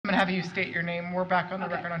have you state your name. We're back on the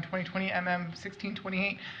record on 2020 MM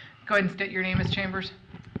 1628. Go ahead and state your name, Ms. Chambers.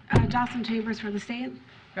 Jocelyn Chambers for the state.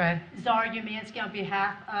 Go ahead. Zahra Umansky on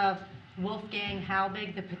behalf of Wolfgang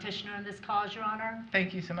Halbig, the petitioner in this cause, Your Honor.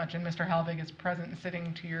 Thank you so much. And Mr. Halbig is present and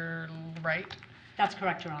sitting to your right. That's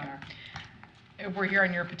correct, Your Honor. We're here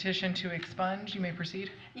on your petition to expunge. You may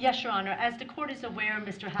proceed. Yes, Your Honor. As the court is aware,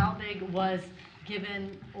 Mr. Halbig was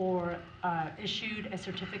given or issued a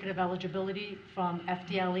certificate of eligibility from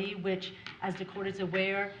FDLE, which, as the court is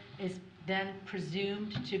aware, is then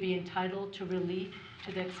presumed to be entitled to relief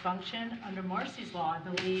to the expunction. Under Marcy's law, I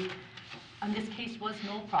believe, and this case was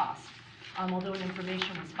no pros. Although an information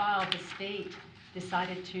was filed, the state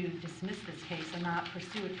decided to dismiss this case and not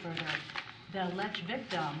pursue it further. The alleged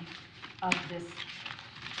victim of this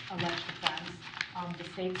alleged offense, the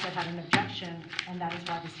state said had an objection, and that is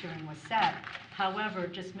why this hearing was set. However,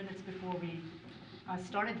 just minutes before we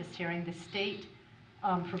started this hearing, the state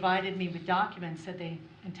provided me with documents that they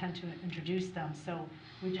intend to introduce them. So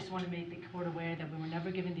we just want to make the court aware that we were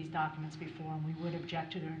never given these documents before, and we would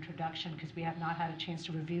object to their introduction because we have not had a chance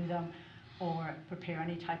to review them or prepare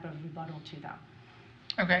any type of rebuttal to them.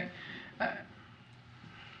 Okay.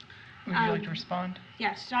 Would you like to respond?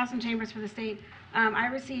 Yes, Jocelyn Chambers for the state. I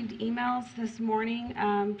received emails this morning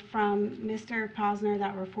from Mr. Pozner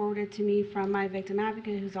that were forwarded to me from my victim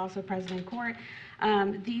advocate, who's also present in court.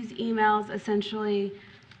 These emails essentially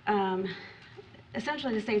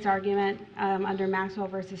the state's argument under Maxwell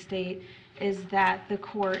versus State is that the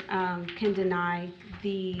court can deny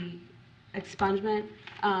the expungement.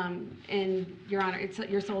 And Your Honor, it's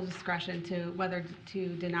your sole discretion to whether to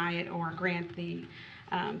deny it or grant the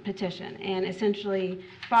petition. And essentially,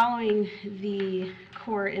 following the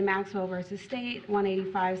court in Maxwell versus State,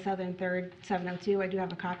 185 Southern 3rd 702, I do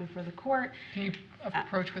have a copy for the court. Can you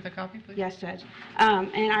approach with a copy, please? Yes, Judge.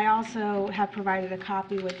 And I also have provided a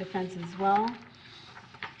copy with defense as well.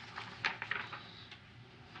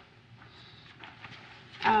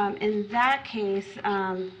 In that case,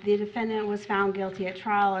 the defendant was found guilty at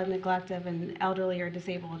trial of neglect of an elderly or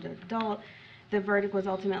disabled adult. The verdict was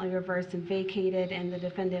ultimately reversed and vacated, and the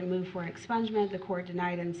defendant moved for an expungement. The court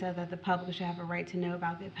denied and said that the public should have a right to know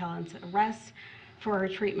about the appellant's arrest for her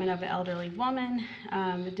treatment of an elderly woman.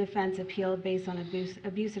 The defense appealed based on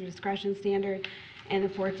abuse of discretion standard, and the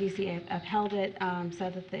 4th DC upheld it,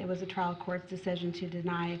 said that it was a trial court's decision to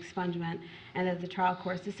deny expungement, and that the trial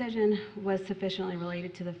court's decision was sufficiently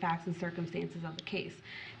related to the facts and circumstances of the case.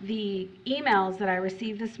 The emails that I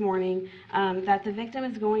received this morning that the victim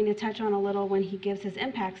is going to touch on a little when he gives his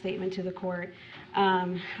impact statement to the court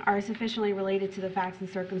are sufficiently related to the facts and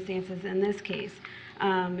circumstances in this case.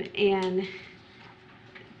 And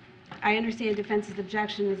I understand defense's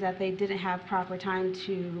objection is that they didn't have proper time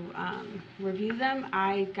to review them.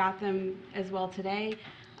 I got them as well today.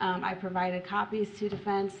 I provided copies to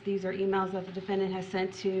defense. These are emails that the defendant has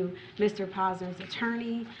sent to Mr. Pozner's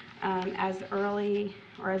attorney as early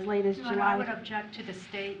or as late as July. I would object to the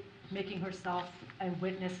state making herself a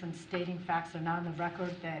witness and stating facts that are not on the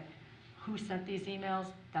record, that who sent these emails,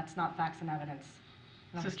 that's not facts and evidence.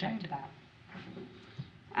 And I object to that.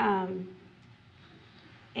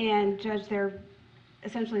 And Judge, they're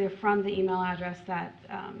essentially from the email address that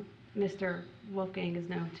Mr. Wolfgang is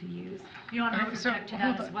known to use. Your Honor, I would object to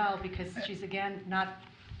that as well, because she's again not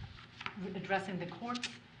addressing the courts.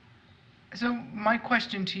 So my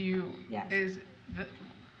question to you Yes. is,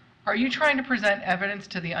 are you trying to present evidence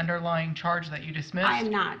to the underlying charge that you dismissed? I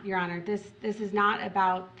am not, Your Honor. This is not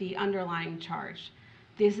about the underlying charge.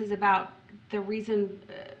 This is about the reason,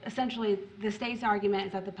 essentially, the state's argument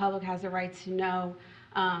is that the public has the right to know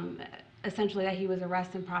essentially that he was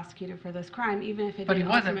arrested and prosecuted for this crime, even if it But he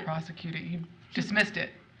didn't wasn't prosecuted. You dismissed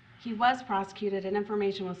it. He was prosecuted and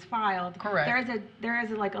information was filed. Correct. There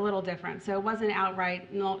is like a little difference. So it wasn't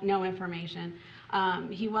outright no information.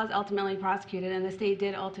 He was ultimately prosecuted, and the state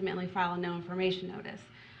did ultimately file a no information notice.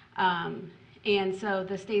 And so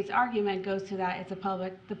the state's argument goes to that the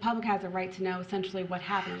public has a right to know essentially what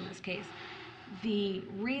happened in this case. The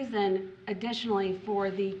reason additionally for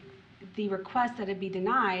the request that it be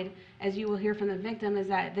denied, as you will hear from the victim, is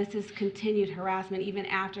that this is continued harassment even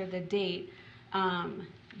after the date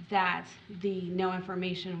that the no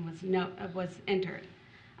information was entered.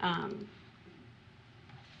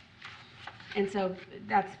 And so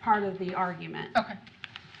that's part of the argument. Okay.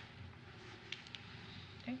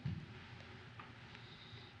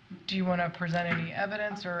 Do you want to present any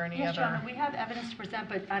evidence or any yes, other? Your Honor, we have evidence to present,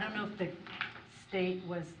 but I don't know if the state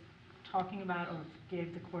was talking about or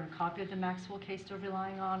gave the court a copy of the Maxwell case they're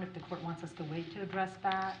relying on, if the court wants us to wait to address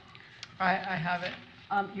that. I have it.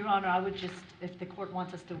 Your Honor, I would just, if the court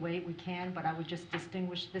wants us to wait, we can, but I would just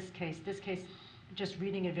distinguish this case. This case, just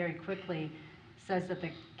reading it very quickly, says that the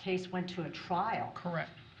case went to a trial. Correct.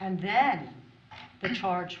 And then the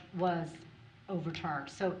charge was overturned.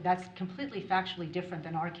 So that's completely factually different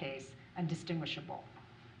than our case and distinguishable.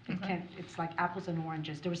 Okay. It's like apples and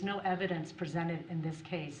oranges. There was no evidence presented in this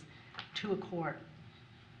case to a court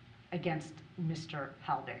against Mr.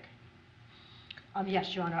 Halbig.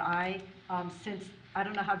 Yes, Your Honor, since I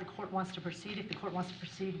don't know how the court wants to proceed, if the court wants to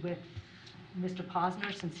proceed with Mr.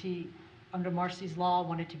 Pozner, since he, under Marcy's law,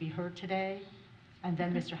 wanted to be heard today, and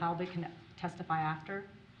then Mr. Halbig can testify after.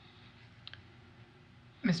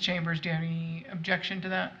 Ms. Chambers, do you have any objection to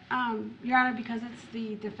that? Your Honor, because it's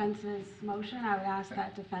the defense's motion, I would ask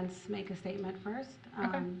that defense make a statement first,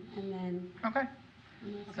 Okay. and then. Okay.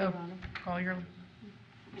 So, Your Honor. call your,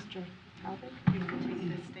 Mr. Halbig, you want to take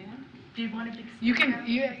the stand? Do you want to? you can,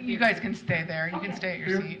 you guys can stay there. You can Okay. stay at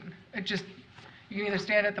your seat. It just, you can either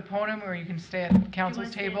stand at the podium or you can stay at the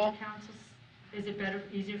council's table. Is it better,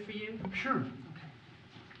 easier for you? Sure.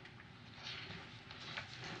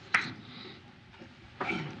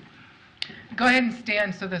 Go ahead and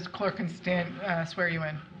stand so this clerk can swear you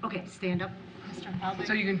in. Okay, stand up, Mr. Halbig.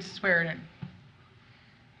 So you can swear it in.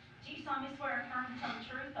 Do you solemnly swear or affirm to tell the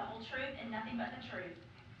truth, the whole truth, and nothing but the truth?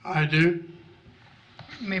 I do.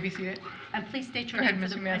 You may be seated. And please state your Go ahead, name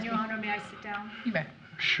for the, Mr. and Your Umansky. Honor, may I sit down? You may.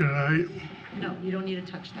 Should I? No, you don't need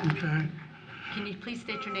to touch that. Okay. Can you please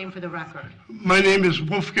state your name for the record? My name is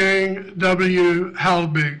Wolfgang W.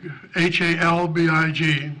 Halbig,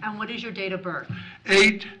 Halbig, And what is your date of birth?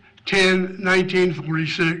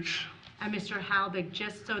 8/10/1946. And Mr. Halbig,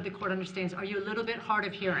 just so the court understands, are you a little bit hard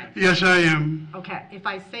of hearing? Yes, I am. Okay, if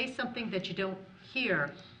I say something that you don't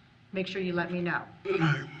hear, make sure you let me know,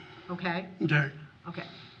 Okay. okay? Okay. Okay.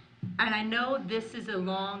 And I know this is a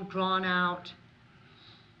long, drawn-out,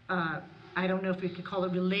 I don't know if we could call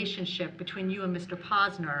it relationship between you and Mr.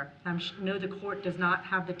 Pozner. I know the court does not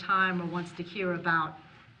have the time or wants to hear about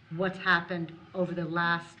what's happened over the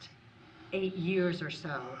last 8 years or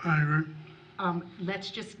so. I agree. Let's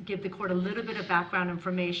just give the court a little bit of background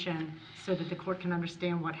information so that the court can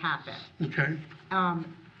understand what happened. Okay.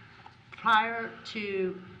 Prior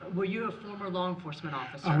to, were you a former law enforcement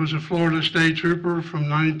officer? I was a Florida State Trooper from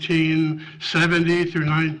 1970 through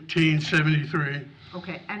 1973.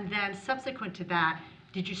 Okay, and then subsequent to that,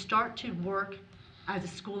 did you start to work as a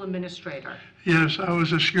school administrator? Yes, I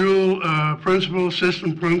was a school principal,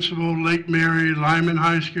 assistant principal, Lake Mary, Lyman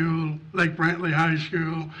High School, Lake Brantley High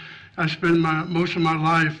School. I spent most of my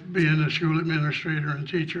life being a school administrator and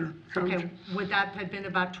teacher, coach. Okay, would that have been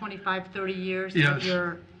about 25, 30 years of Yes.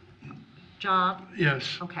 your job?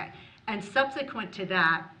 Yes, Okay, and subsequent to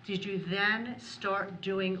that, did you then start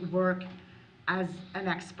doing work as an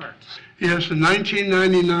expert? yes. In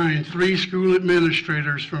 1999, 3 school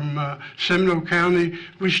administrators from Seminole County,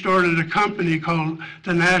 we started a company called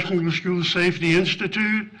the National School Safety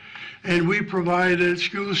Institute, and we provided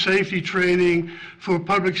school safety training for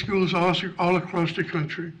public schools all across the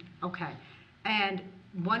country. Okay, and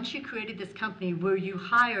once you created this company, were you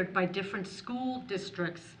hired by different school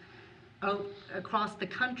districts across the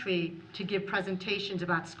country to give presentations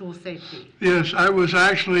about school safety? Yes, I was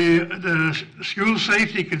actually the school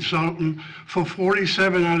safety consultant for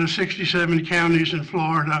 47 out of 67 counties in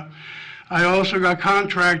Florida. I also got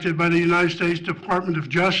contracted by the United States Department of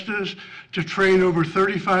Justice to train over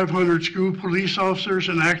 3,500 school police officers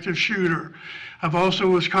and active shooter. I've also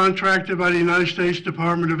was contracted by the United States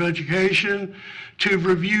Department of Education to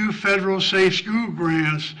review federal safe school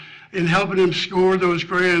grants and helping them score those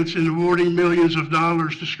grants and awarding millions of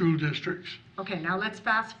dollars to school districts. Okay, now let's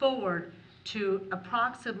fast forward to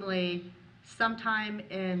approximately sometime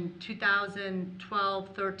in 2012,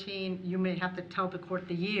 13, you may have to tell the court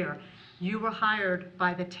the year, you were hired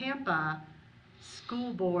by the Tampa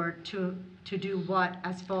School Board to do what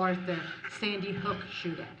as far as the Sandy Hook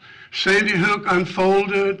shooting? Sandy Hook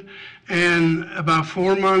unfolded, and about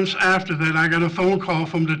 4 months after that, I got a phone call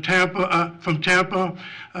from the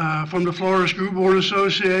from the Florida School Board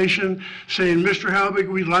Association saying, Mr. Halbig,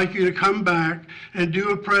 we'd like you to come back and do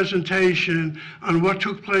a presentation on what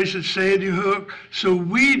took place at Sandy Hook so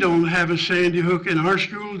we don't have a Sandy Hook in our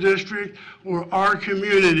school district or our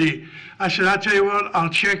community. I said, I'll tell you what, I'll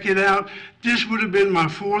check it out. This would have been my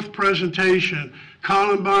 4th presentation.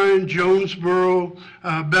 Columbine, Jonesboro,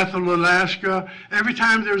 Bethel, Alaska. Every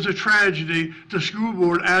time there's a tragedy, the school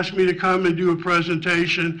board asked me to come and do a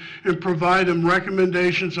presentation and provide them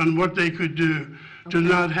recommendations on what they could do to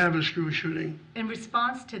not have a school shooting. In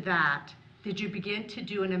response to that, did you begin to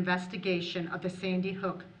do an investigation of the Sandy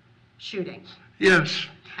Hook shooting? Yes,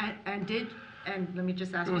 And did and let me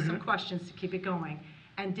just ask Go you some ahead. questions to keep it going.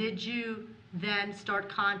 And did you then start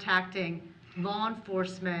contacting law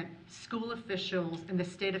enforcement, school officials in the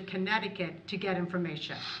state of Connecticut to get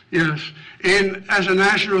information? Yes, and as a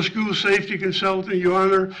national school safety consultant, Your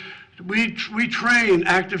Honor, we train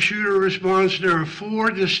active shooter response. There are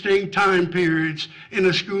 4 distinct time periods in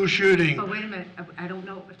a school shooting. But wait a minute, I don't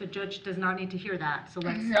know if the judge does not need to hear that, so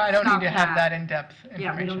let's No, I don't stop need to have that in-depth information.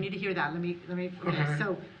 Yeah, we don't need to hear that. Let me, Okay.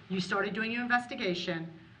 so you started doing your investigation,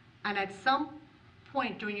 and at some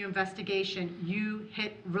point during your investigation, you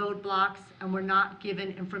hit roadblocks and were not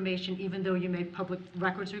given information even though you made public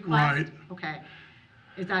records requests? Right. Okay.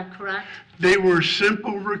 Is that correct? They were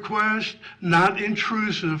simple requests, not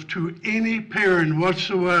intrusive to any parent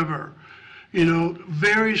whatsoever. You know,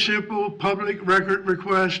 very simple public record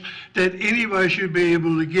requests that anybody should be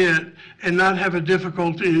able to get and not have a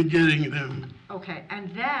difficulty in getting them. Okay, and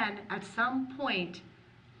then at some point,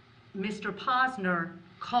 Mr. Pozner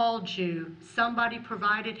called you, somebody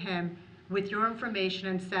provided him with your information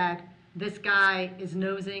and said, this guy is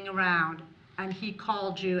nosing around, and he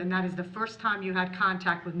called you, and that is the first time you had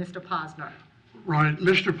contact with Mr. Pozner. Right,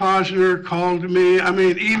 Mr. Pozner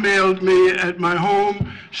emailed me at my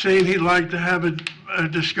home saying he'd like to have a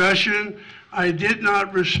discussion. I did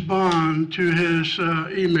not respond to his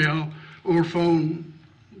email or phone,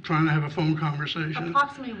 trying to have a phone conversation.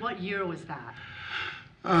 Approximately what year was that?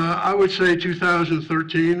 I would say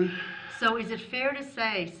 2013. So is it fair to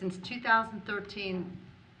say, since 2013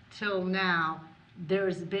 till now,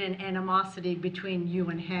 there's been animosity between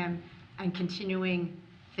you and him and continuing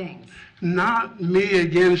things? Not me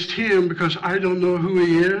against him, because I don't know who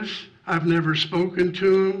he is. I've never spoken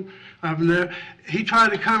to him. He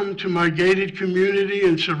tried to come to my gated community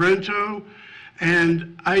in Sorrento,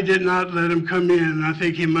 and I did not let him come in. I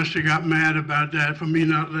think he must have got mad about that for me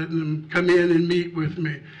not letting him come in and meet with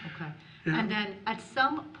me. Okay. Yeah. And then at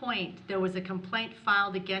some point, there was a complaint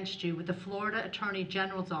filed against you with the Florida Attorney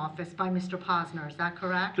General's office by Mr. Posner. Is that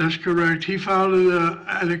correct? That's correct. He filed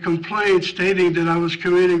a complaint stating that I was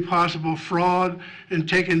committing possible fraud and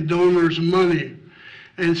taking donors' money.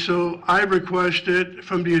 And so I requested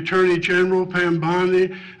from the Attorney General, Pam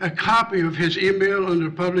Bondi, a copy of his email under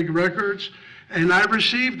public records, and I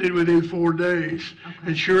received it within 4 days. Okay.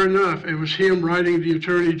 And sure enough, it was him writing the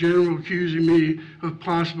Attorney General accusing me of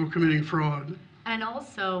possible committing fraud. And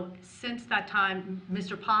also, since that time,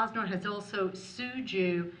 Mr. Posner has also sued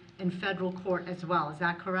you in federal court as well. Is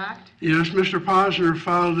that correct? Yes, Mr. Pozner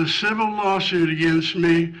filed a civil lawsuit against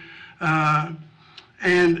me,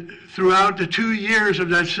 and throughout the 2 years of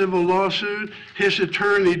that civil lawsuit, his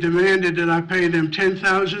attorney demanded that I pay them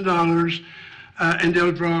 $10,000 and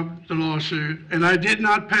they'll drop the lawsuit. And I did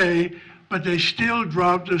not pay, but they still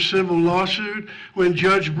dropped the civil lawsuit when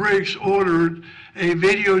Judge Briggs ordered a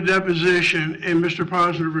video deposition and Mr.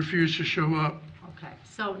 Pozner refused to show up. Okay,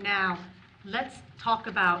 so now let's talk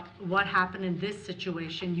about what happened in this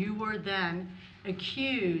situation. You were then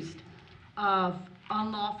accused of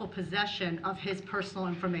unlawful possession of his personal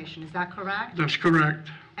information. Is that correct? That's correct.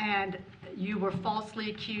 And you were falsely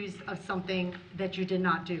accused of something that you did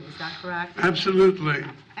not do. Is that correct? Absolutely.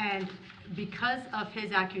 And because of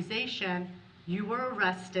his accusation, you were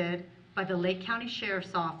arrested by the Lake County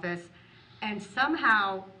Sheriff's Office, and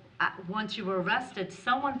somehow, once you were arrested,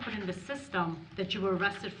 someone put in the system that you were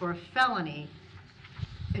arrested for a felony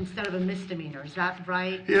instead of a misdemeanor. Is that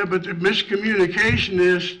right? Yeah, but the miscommunication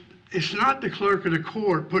is, it's not the clerk of the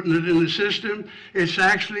court putting it in the system. It's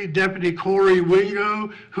actually Deputy Corey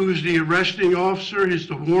Wingo, who's the arresting officer. He's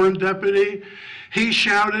the warrant deputy. He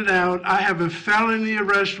shouted out, "I have a felony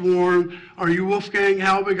arrest warrant. Are you Wolfgang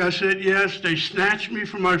Halbig?" I said, "Yes." They snatched me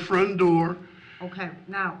from my front door. Okay,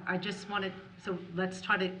 now, I just wanted, so let's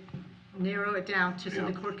try to narrow it down so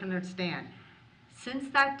the court can understand. Since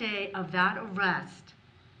that day of that arrest,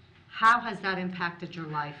 how has that impacted your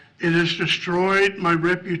life? It has destroyed my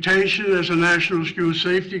reputation as a national school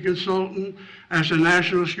safety consultant, as a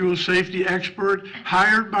national school safety expert,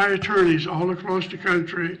 hired by attorneys all across the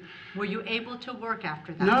country. Were you able to work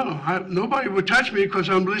after that? No, nobody would touch me because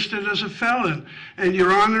I'm listed as a felon. And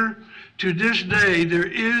Your Honor, to this day, there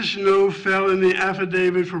is no felony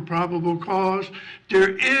affidavit for probable cause. There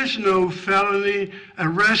is no felony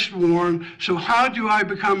arrest warrant. So how do I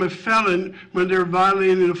become a felon when they're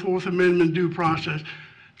violating the Fourth Amendment due process?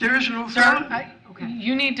 There is no Sir, felony. Okay.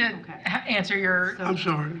 you need to Okay. answer your So- I'm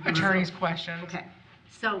sorry. attorney's questions. Okay,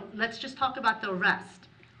 so let's just talk about the arrest.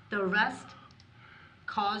 The arrest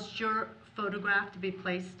caused your photograph to be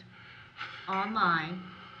placed online,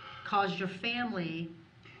 caused your family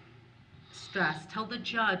stress, tell the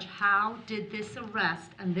judge, how did this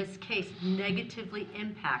arrest and this case negatively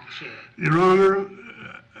impact you? Your Honor,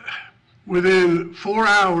 within 4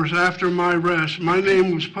 hours after my arrest, my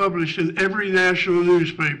name was published in every national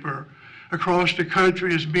newspaper across the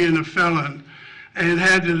country as being a felon, and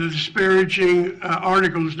had the disparaging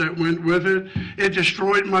articles that went with it. It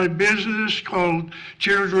destroyed my business called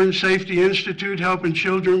Children's Safety Institute, helping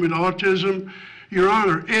children with autism. Your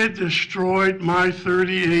Honor, it destroyed my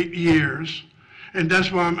 38 years, and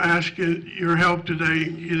that's why I'm asking your help today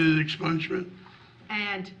in getting an expungement.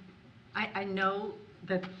 And I know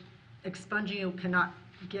that expunging you cannot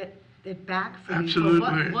get it back from you.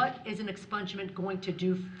 Absolutely. But what is an expungement going to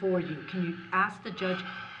do for you? Can you ask the judge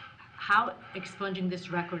how expunging this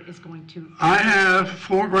record is going to... I have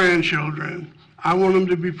 4 grandchildren. I want them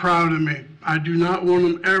to be proud of me. I do not want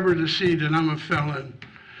them ever to see that I'm a felon.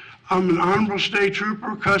 I'm an honorable state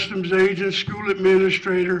trooper, customs agent, school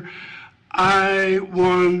administrator. I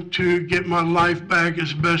want to get my life back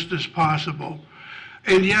as best as possible.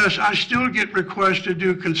 And yes, I still get requests to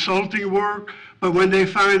do consulting work, but when they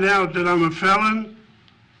find out that I'm a felon,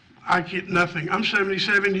 I get nothing. I'm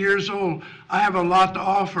 77 years old. I have a lot to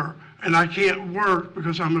offer, and I can't work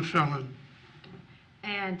because I'm a felon.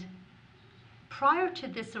 And prior to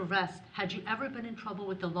this arrest, had you ever been in trouble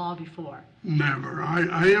with the law before? Never.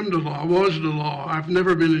 I am the law. I was the law. I've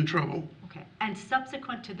never been in trouble. Okay. And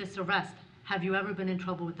subsequent to this arrest, have you ever been in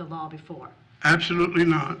trouble with the law before? Absolutely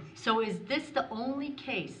not. So is this the only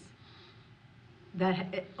case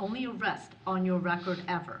only arrest on your record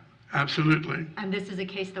ever? Absolutely. And this is a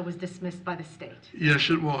case that was dismissed by the state?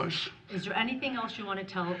 Yes, it was. Is there anything else you want to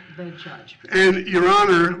tell the judge? And, Your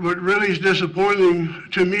Honor, what really is disappointing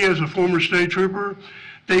to me as a former state trooper,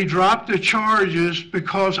 they dropped the charges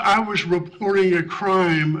because I was reporting a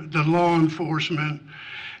crime to law enforcement.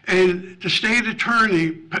 And the state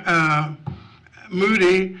attorney,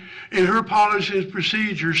 Moody, in her policies and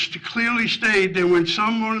procedures to clearly state that when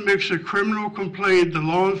someone makes a criminal complaint to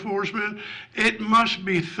law enforcement, it must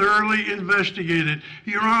be thoroughly investigated.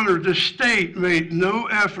 Your Honor, the state made no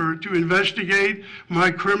effort to investigate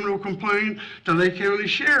my criminal complaint. The Lake County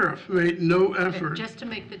Sheriff made no effort. Just to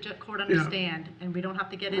make the court understand, and we don't have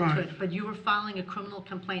to get into Right. it, but you were filing a criminal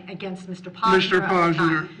complaint against Mr. Pozner. Mr. at the time,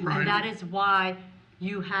 Pozner, right. And that is why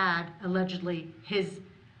you had allegedly his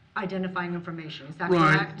identifying information. Is that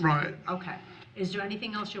correct? Right. Okay. Is there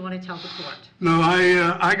anything else you want to tell the court? No,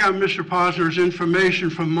 I got Mr. Posner's information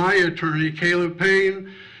from my attorney, Caleb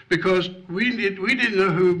Payne, because we didn't know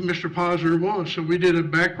who Mr. Posner was, so we did a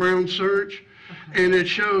background search, and it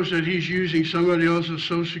shows that he's using somebody else's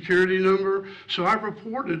social security number, so I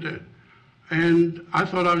reported it, and I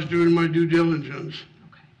thought I was doing my due diligence.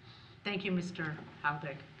 Okay. Thank you, Mr.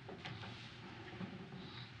 Halbig.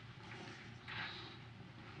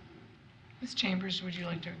 Ms. Chambers, would you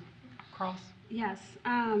like to cross? Yes.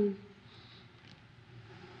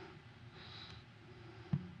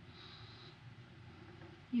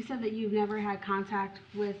 You said that you've never had contact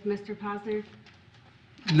with Mr. Pozner?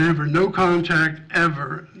 Never, no contact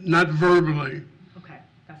ever, not verbally. Okay.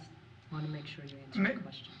 Want to make sure you answer the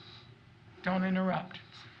question. Don't interrupt.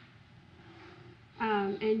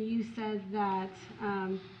 And you said that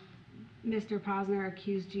Mr. Pozner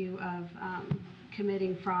accused you of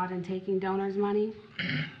committing fraud and taking donors' money?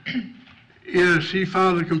 Yes, he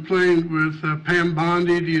filed a complaint with Pam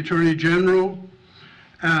Bondi, the Attorney General,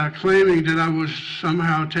 claiming that I was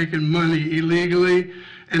somehow taking money illegally.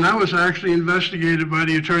 And I was actually investigated by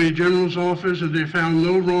the Attorney General's office, and they found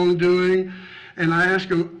no wrongdoing. And I asked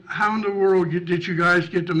them, how in the world did you guys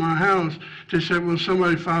get to my house? They said, well,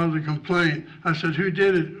 somebody filed a complaint. I said, who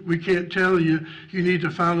did it? We can't tell you. You need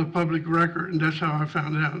to file a public record. And that's how I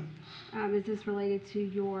found out. Is this related to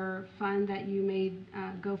your fund that you made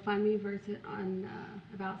GoFundMe versus on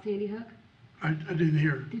about Sandy Hook? I didn't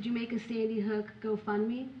hear. Did you make a Sandy Hook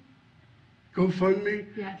GoFundMe? GoFundMe?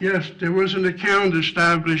 Yes. Yes, there was an account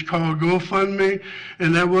established called GoFundMe,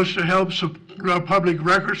 and that was to help public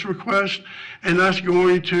records request, and that's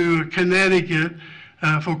going to Connecticut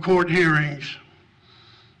for court hearings.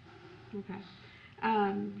 Okay.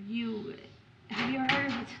 Have you heard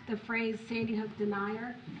of the phrase Sandy Hook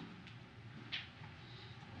denier?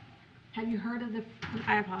 Have you heard of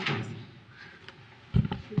I apologize. Let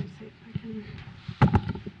me see if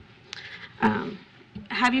I can.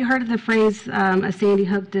 Have you heard of the phrase a Sandy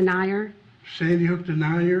Hook denier? Sandy Hook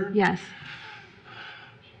denier? Yes.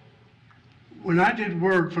 When I did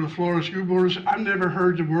work for the Florida School Board, I've never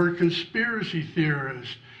heard the word conspiracy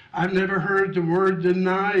theorist. I've never heard the word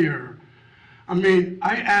denier. I mean,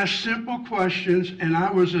 I asked simple questions and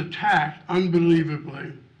I was attacked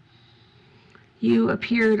unbelievably. You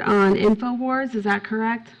appeared on InfoWars, is that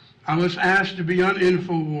correct? I was asked to be on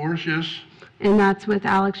InfoWars, yes. And that's with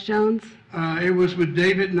Alex Jones? It was with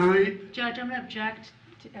David Knight. Judge, I'm going to object.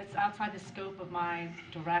 It's outside the scope of my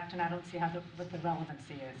direct, and I don't see what the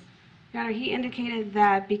relevancy is. Your Honor, he indicated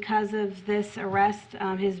that because of this arrest,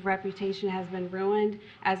 his reputation has been ruined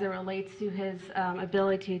as it relates to his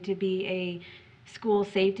ability to be a school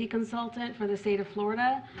safety consultant for the state of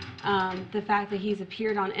Florida. The fact that he's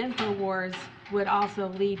appeared on InfoWars would also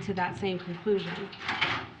lead to that same conclusion.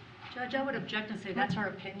 Judge, I would object and say that's our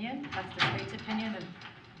opinion, that's the state's opinion, and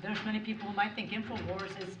there's many people who might think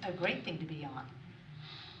InfoWars is a great thing to be on.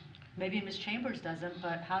 Maybe Ms. Chambers doesn't,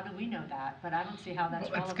 but how do we know that? But I don't see how that's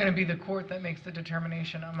Well, relevant. it's going to be the court that makes the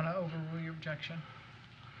determination. I'm going to overrule your objection.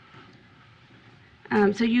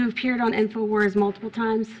 So you appeared on InfoWars multiple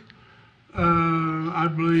times? I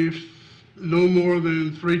believe no more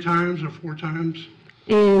than 3 times or 4 times.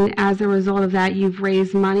 And as a result of that, you've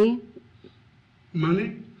raised money?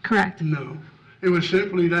 Money? Correct. No. It was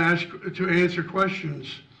simply to answer questions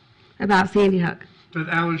About Sandy Hook? that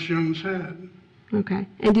Alex Jones had. Okay.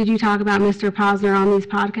 And did you talk about Mr. Pozner on these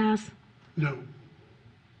podcasts? No.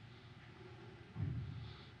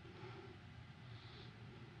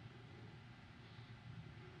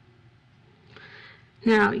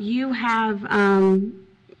 Now, you have,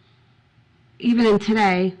 even in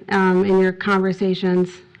today, in your conversations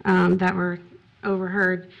that were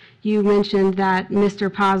overheard, you mentioned that Mr.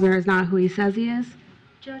 Pozner is not who he says he is?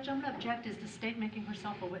 Judge, I'm going to object. Is the state making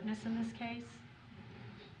herself a witness in this case?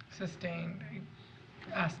 Sustained.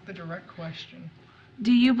 Ask the direct question.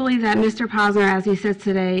 Do you believe that Mr. Pozner, as he sits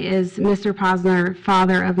today, is Mr. Pozner,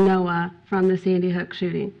 father of Noah from the Sandy Hook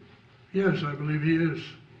shooting? Yes, I believe he is.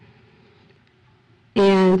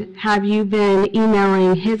 And have you been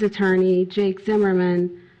emailing his attorney, Jake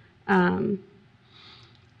Zimmerman,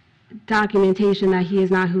 documentation that he is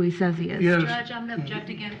not who he says he is? Yes. Judge, I'm going to object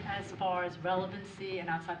again as far as relevancy and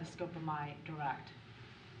outside the scope of my direct.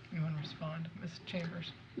 You want to respond, Ms.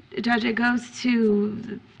 Chambers? Judge, it goes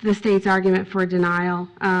to the state's argument for denial,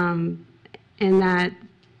 in that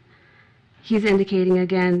he's indicating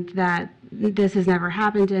again that this has never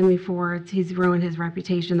happened to him before. He's ruined his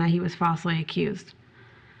reputation that he was falsely accused.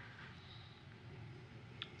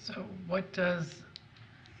 So what does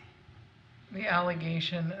the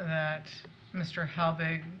allegation that Mr.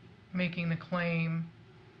 Halbig making the claim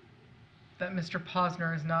that Mr.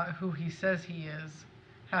 Pozner is not who he says he is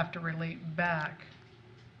have to relate back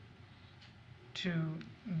to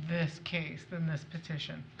this case, than this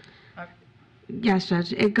petition? Yes,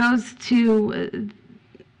 Judge. It goes to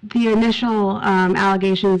the initial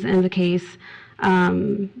allegations in the case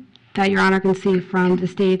that Your Honor can see from the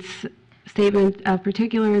state's statement of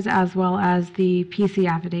particulars as well as the PC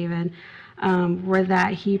affidavit, were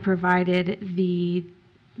that he provided the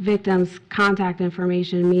victim's contact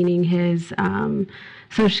information, meaning his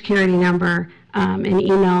Social Security number, and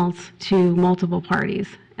emails to multiple parties.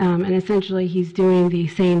 And essentially, he's doing the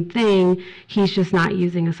same thing, he's just not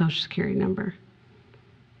using a Social Security number.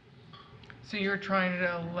 So you're trying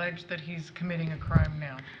to allege that he's committing a crime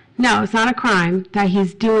now? No, it's not a crime, that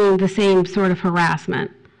he's doing the same sort of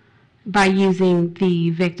harassment by using the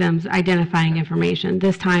victim's identifying information,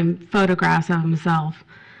 this time photographs of himself,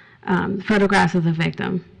 photographs of the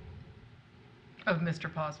victim. Of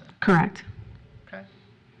Mr. Pozner? Correct. Okay.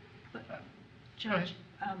 Judge,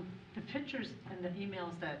 the pictures and the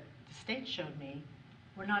emails that the state showed me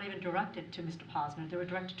were not even directed to Mr. Pozner. They were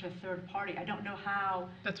directed to a third party. I don't know how.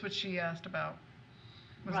 That's what she asked about.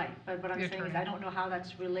 Was Right, but what I'm the saying is attorney. I don't know how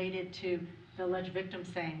that's related to the alleged victim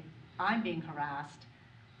saying, I'm being harassed.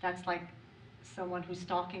 That's like someone who's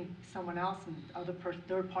stalking someone else and other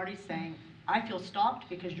third party saying, I feel stalked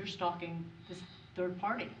because you're stalking this third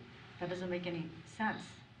party. That doesn't make any sense.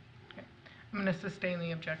 Okay. I'm going to sustain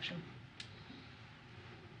the objection.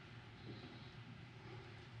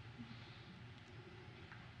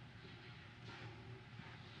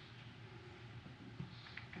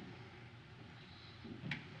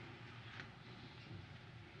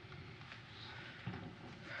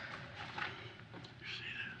 You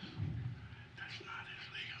see this? That's not his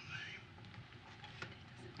legal name.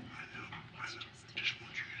 I know. Just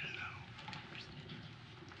want you to know.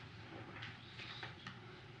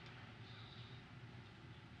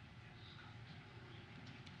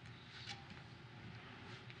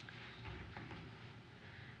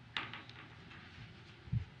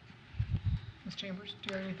 Ms. Chambers,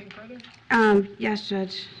 do you have anything further? Yes,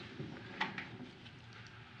 Judge.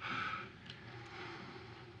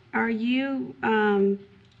 Are you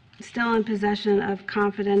still in possession of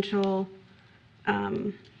confidential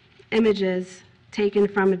images taken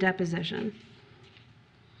from a deposition?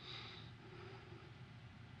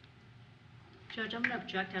 Judge, I'm going to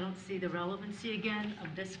object. I don't see the relevancy again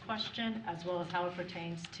of this question, as well as how it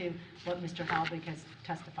pertains to what Mr. Halbig has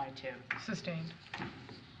testified to. Sustained.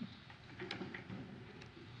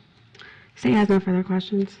 State has no further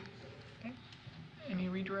questions. Okay. Any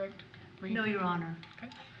redirect? No, Your Honor.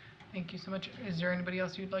 Okay. Thank you so much. Is there anybody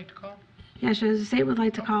else you'd like to call? Yes, Judge, the state would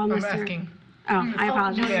like to call I'm Mr. asking. Oh, I Oh,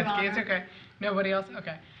 apologize. no, Your Yeah, it's Honor. okay. Nobody else?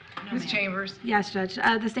 Okay. No, Ms. ma'am. Chambers? Yes, Judge.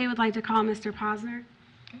 The state would like to call Mr. Pozner.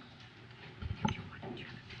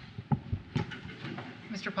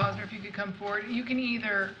 Mr. Posner, if you could come forward. You can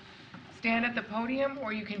either stand at the podium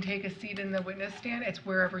or you can take a seat in the witness stand. It's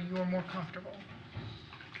wherever you are more comfortable.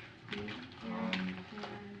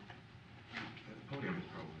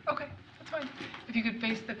 Okay, that's fine. If you could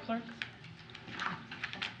face the clerk.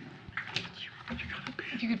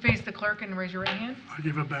 If you could face the clerk and raise your right hand. I'll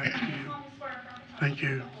give it back to you. solemnly swear or affirm to tell Thank the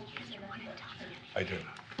truth, you. the whole truth, and nothing but the truth. I do.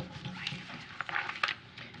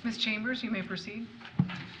 Ms. Chambers, you may proceed.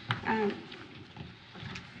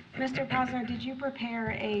 Mr. Posner, did you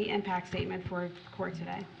prepare a impact statement for court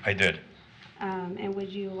today? I did. And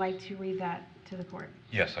would you like to read that to the court?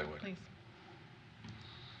 Yes, I would. Please.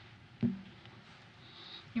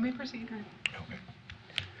 You may proceed.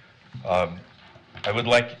 Okay. I would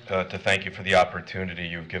like to thank you for the opportunity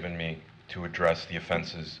you've given me to address the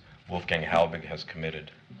offenses Wolfgang Halbig has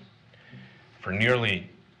committed. For nearly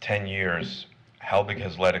 10 years, Halbig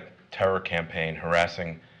has led a terror campaign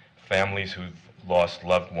harassing families who've lost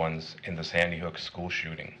loved ones in the Sandy Hook school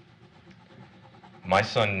shooting. My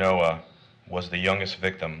son Noah was the youngest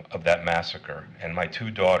victim of that massacre, and my two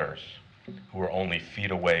daughters, who were only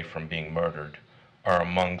feet away from being murdered, are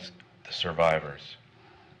amongst the survivors.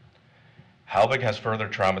 Halbig has further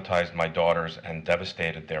traumatized my daughters and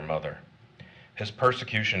devastated their mother. His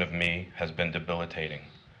persecution of me has been debilitating,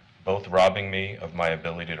 both robbing me of my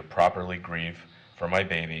ability to properly grieve for my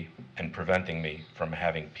baby and preventing me from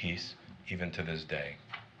having peace even to this day.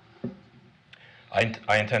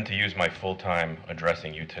 I intend to use my full time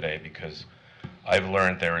addressing you today because I've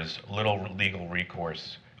learned there is little legal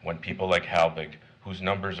recourse when people like Halbig, whose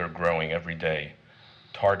numbers are growing every day,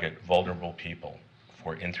 target vulnerable people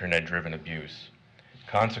for internet-driven abuse.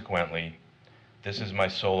 Consequently, this is my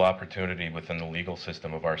sole opportunity within the legal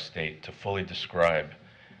system of our state to fully describe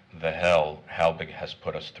the hell Halbig has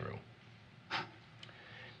put us through.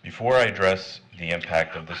 Before I address the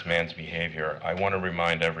impact of this man's behavior, I want to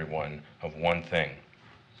remind everyone of one thing.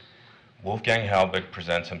 Wolfgang Halbig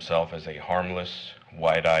presents himself as a harmless,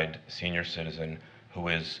 wide-eyed senior citizen who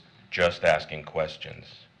is just asking questions.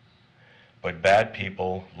 But bad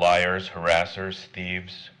people, liars, harassers,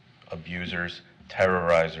 thieves, abusers,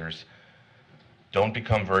 terrorizers, don't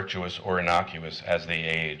become virtuous or innocuous as they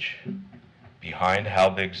age. Behind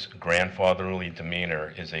Halbig's grandfatherly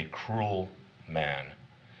demeanor is a cruel man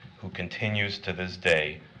who continues to this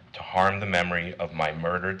day to harm the memory of my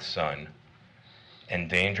murdered son,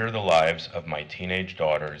 endanger the lives of my teenage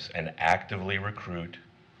daughters, and actively recruit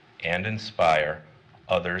and inspire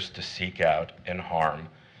others to seek out and harm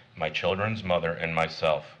my children's mother and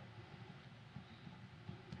myself.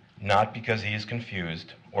 Not because he is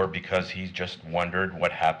confused or because he's just wondered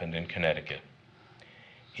what happened in Connecticut.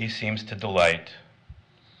 He seems to delight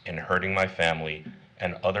in hurting my family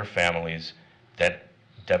and other families that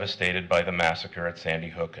devastated by the massacre at Sandy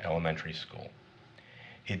Hook Elementary School.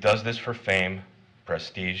 He does this for fame,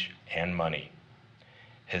 prestige, and money.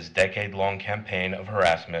 His decade-long campaign of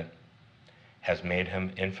harassment has made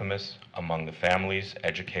him infamous among the families,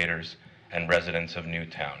 educators, and residents of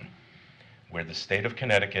Newtown, where the state of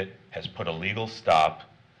Connecticut has put a legal stop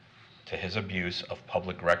to his abuse of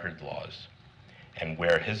public record laws, and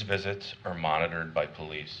where his visits are monitored by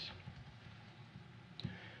police.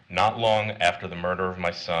 Not long after the murder of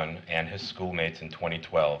my son and his schoolmates in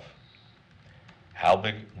 2012,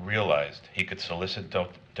 Halbig realized he could solicit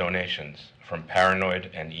donations from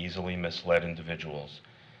paranoid and easily misled individuals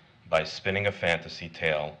by spinning a fantasy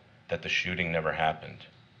tale that the shooting never happened.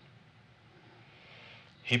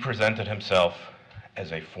 He presented himself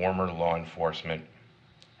as a former law enforcement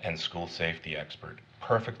and school safety expert,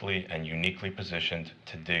 perfectly and uniquely positioned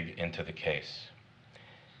to dig into the case.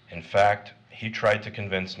 In fact, he tried to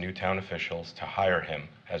convince Newtown officials to hire him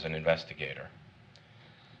as an investigator.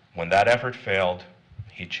 When that effort failed,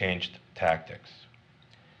 he changed tactics,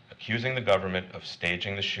 accusing the government of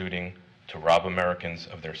staging the shooting to rob Americans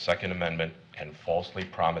of their Second Amendment and falsely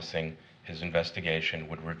promising his investigation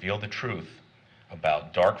would reveal the truth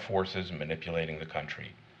about dark forces manipulating the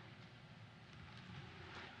country.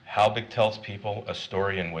 Halbig tells people a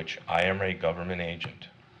story in which I am a government agent.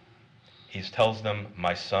 He tells them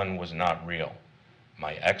my son was not real.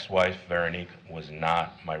 My ex-wife, Veronique, was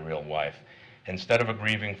not my real wife. Instead of a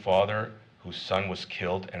grieving father whose son was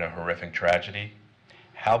killed in a horrific tragedy,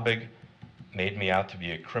 Halbig made me out to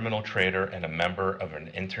be a criminal traitor and a member of an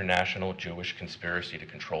international Jewish conspiracy to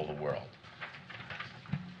control the world.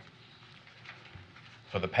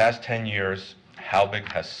 For the past 10 years,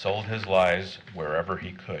 Halbig has sold his lies wherever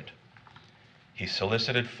he could. He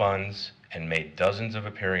solicited funds and made dozens of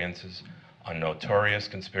appearances on notorious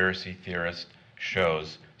conspiracy theorist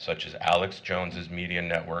shows such as Alex Jones's media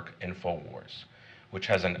network InfoWars, which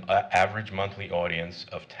has an average monthly audience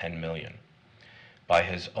of 10 million. By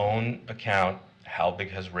his own account, Halbig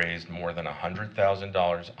has raised more than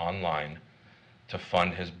 $100,000 online to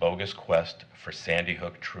fund his bogus quest for Sandy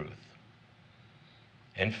Hook truth.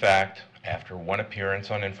 In fact, after one appearance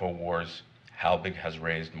on InfoWars, Halbig has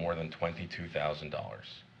raised more than $22,000.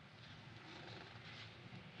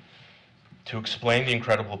 To explain the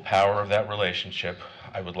incredible power of that relationship,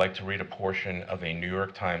 I would like to read a portion of a New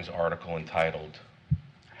York Times article entitled,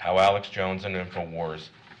 "How Alex Jones and InfoWars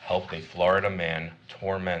Helped a Florida Man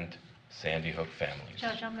Torment Sandy Hook Families."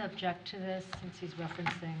 Judge, I'm going to object to this since he's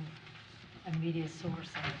referencing a media source.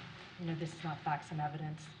 And, this is not facts and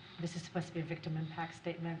evidence. This is supposed to be a victim impact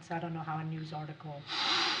statement, so I don't know how a news article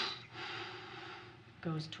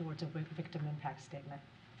goes towards a victim impact statement.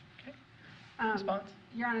 Response?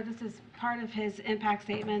 Your Honor, this is part of his impact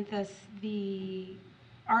statement. The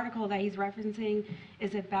article that he's referencing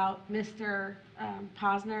is about Mr.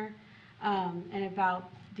 Pozner and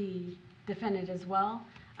about the defendant as well.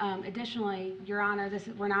 Additionally, Your Honor,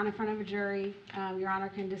 we're not in front of a jury. Your Honor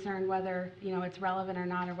can discern whether it's relevant or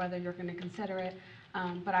not, or whether you're going to consider it.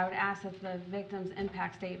 But I would ask that the victim's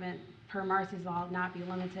impact statement, per Marcy's law, not be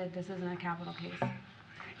limited. This isn't a capital case.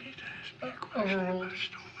 Overruled.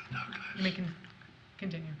 You may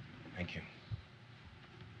continue. Thank you.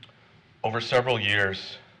 Over several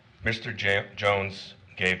years, Mr. Jones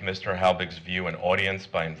gave Mr. Halbig's view an audience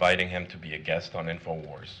by inviting him to be a guest on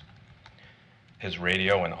InfoWars, his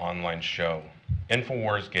radio and online show.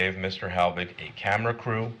 InfoWars gave Mr. Halbig a camera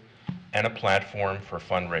crew and a platform for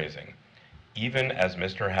fundraising, even as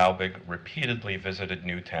Mr. Halbig repeatedly visited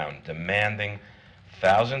Newtown, demanding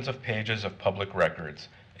thousands of pages of public records,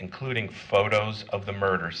 including photos of the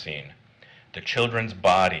murder scene, the children's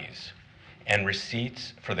bodies, and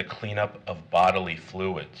receipts for the cleanup of bodily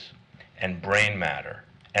fluids and brain matter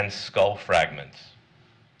and skull fragments,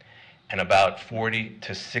 and about 40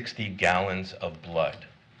 to 60 gallons of blood.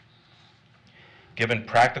 Given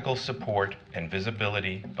practical support and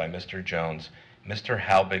visibility by Mr. Jones, Mr.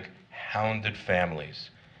 Halbig hounded families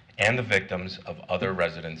and the victims of other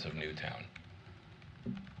residents of Newtown.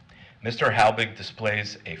 Mr. Halbig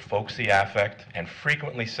displays a folksy affect and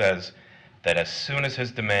frequently says that as soon as his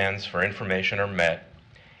demands for information are met,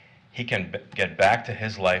 he can get back to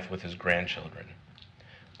his life with his grandchildren.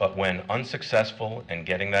 But when unsuccessful in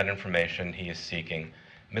getting that information he is seeking,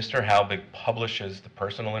 Mr. Halbig publishes the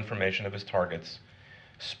personal information of his targets,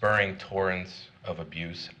 spurring torrents of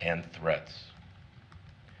abuse and threats.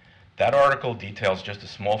 That article details just a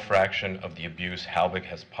small fraction of the abuse Halbig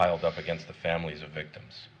has piled up against the families of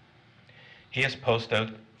victims. He has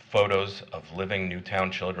posted photos of living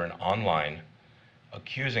Newtown children online,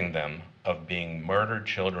 accusing them of being murdered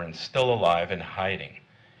children still alive and hiding,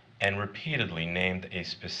 and repeatedly named a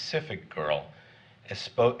specific girl,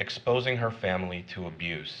 exposing her family to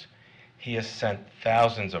abuse. He has sent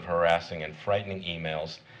thousands of harassing and frightening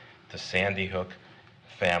emails to Sandy Hook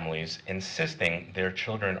families, insisting their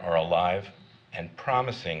children are alive and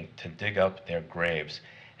promising to dig up their graves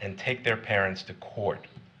and take their parents to court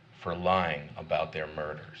for lying about their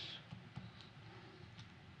murders.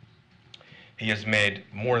 He has made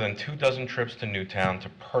more than 24 trips to Newtown to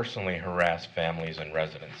personally harass families and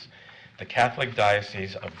residents. The Catholic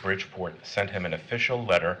Diocese of Bridgeport sent him an official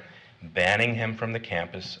letter banning him from the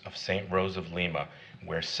campus of St. Rose of Lima,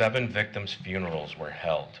 where 7 victims' funerals were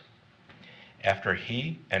held, after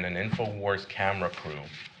he and an InfoWars camera crew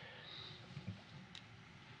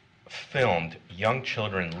filmed young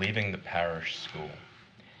children leaving the parish school.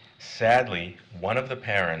 Sadly, one of the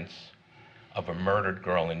parents of a murdered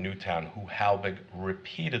girl in Newtown, who Halbig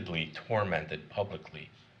repeatedly tormented publicly,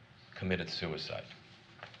 committed suicide.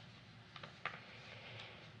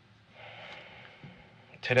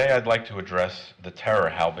 Today I'd like to address the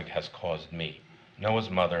terror Halbig has caused me,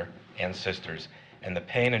 Noah's mother, and sisters, and the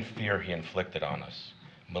pain and fear he inflicted on us,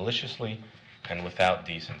 maliciously and without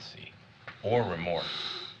decency or remorse.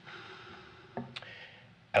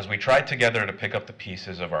 As we tried together to pick up the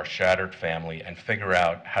pieces of our shattered family and figure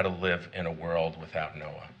out how to live in a world without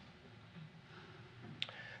Noah.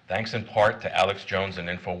 Thanks in part to Alex Jones and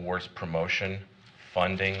InfoWars' promotion,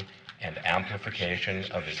 funding, and amplification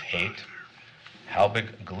of his hate,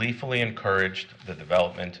 Halbig gleefully encouraged the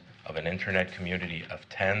development of an internet community of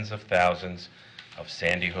tens of thousands of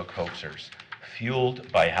Sandy Hook hoaxers,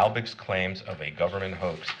 fueled by Halbig's claims of a government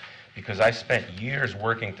hoax. Because I spent years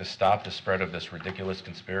working to stop the spread of this ridiculous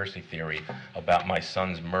conspiracy theory about my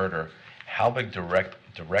son's murder, Halbig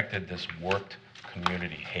directed this warped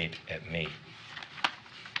community hate at me.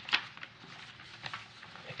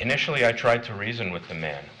 Initially, I tried to reason with the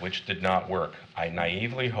man, which did not work. I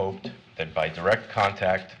naively hoped that by direct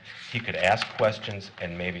contact, he could ask questions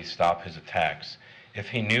and maybe stop his attacks, if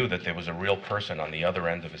he knew that there was a real person on the other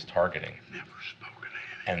end of his targeting,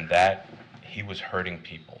 and that he was hurting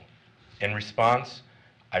people. In response,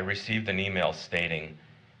 I received an email stating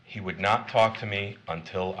he would not talk to me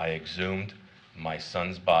until I exhumed my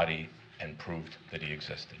son's body and proved that he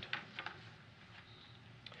existed.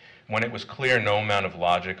 When it was clear no amount of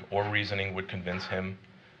logic or reasoning would convince him,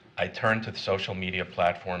 I turned to the social media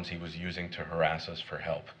platforms he was using to harass us for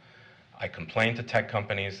help. I complained to tech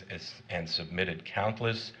companies and submitted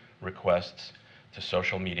countless requests to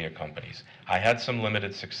social media companies. I had some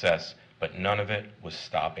limited success, but none of it was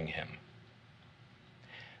stopping him.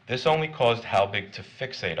 This only caused Halbig to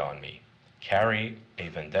fixate on me, carry a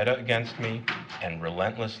vendetta against me, and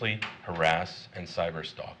relentlessly harass and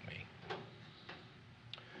cyberstalk me.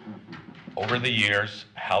 Over the years,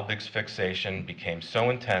 Halbig's fixation became so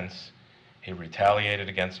intense, he retaliated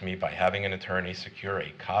against me by having an attorney secure a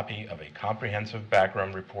copy of a comprehensive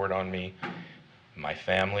background report on me, my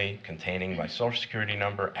family, containing my social security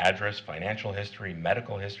number, address, financial history,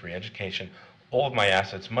 medical history, education, all of my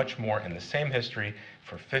assets, much more, in the same history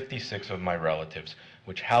for 56 of my relatives,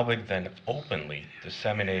 which Halbig then openly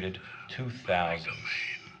disseminated to thousands.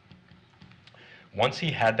 Once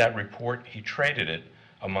he had that report, he traded it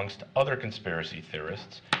amongst other conspiracy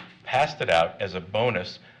theorists, passed it out as a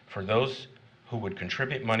bonus for those who would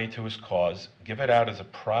contribute money to his cause, give it out as a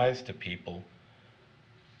prize to people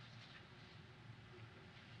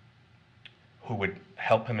who would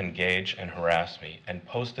help him engage and harass me, and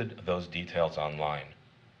posted those details online.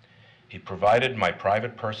 He provided my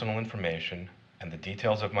private personal information and the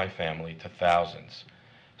details of my family to thousands,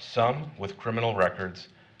 some with criminal records,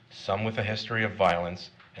 some with a history of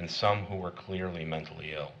violence, and some who were clearly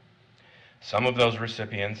mentally ill. Some of those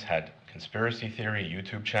recipients had conspiracy theory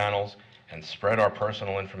YouTube channels and spread our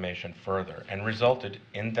personal information further and resulted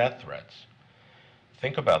in death threats.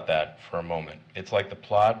 Think about that for a moment. It's like the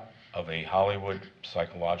plot of a Hollywood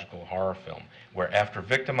psychological horror film, where after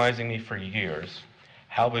victimizing me for years,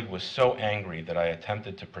 Halbig was so angry that I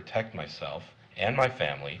attempted to protect myself and my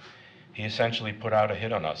family, he essentially put out a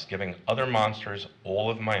hit on us, giving other monsters all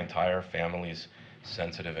of my entire family's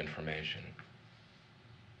sensitive information.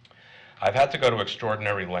 I've had to go to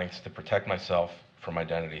extraordinary lengths to protect myself from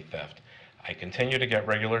identity theft. I continue to get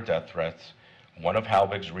regular death threats. One of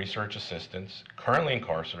Halbig's research assistants, currently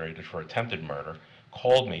incarcerated for attempted murder,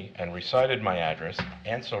 called me and recited my address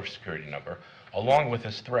and social security number along with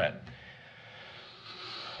his threat.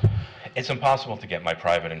 It's impossible to get my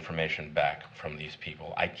private information back from these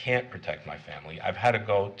people. I can't protect my family. I've had to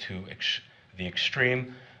go to the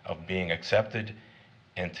extreme of being accepted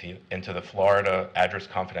into the Florida Address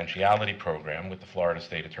Confidentiality Program with the Florida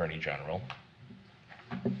State Attorney General.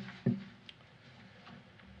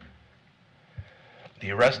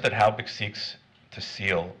 The arrest that Halbig seeks to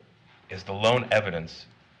seal is the lone evidence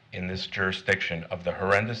in this jurisdiction of the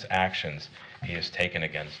horrendous actions he has taken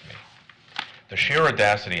against me. The sheer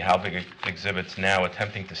audacity Halbig exhibits now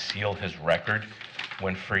attempting to seal his record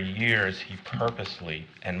when for years he purposely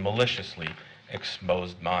and maliciously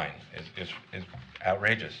exposed mine is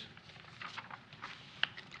outrageous.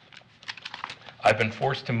 I've been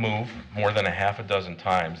forced to move more than a half a dozen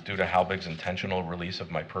times due to Halbig's intentional release of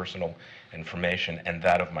my personal information and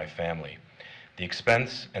that of my family. The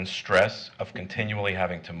expense and stress of continually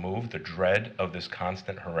having to move, the dread of this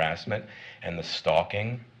constant harassment and the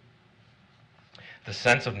stalking, the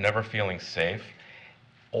sense of never feeling safe,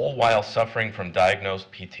 all while suffering from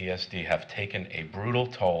diagnosed PTSD, have taken a brutal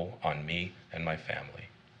toll on me and my family.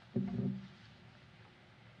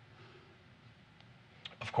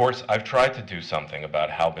 Of course, I've tried to do something about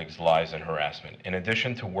Halbig's lies and harassment. In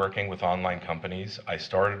addition to working with online companies, I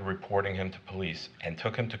started reporting him to police and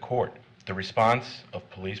took him to court. The response of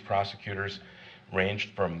police prosecutors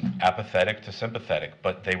ranged from apathetic to sympathetic,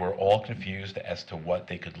 but they were all confused as to what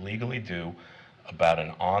they could legally do about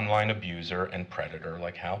an online abuser and predator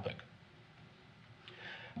like Halbig.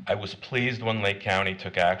 I was pleased when Lake County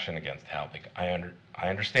took action against Halbig. I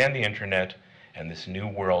understand the internet and this new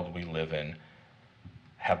world we live in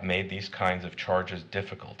have made these kinds of charges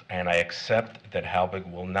difficult, and I accept that Halbig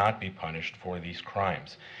will not be punished for these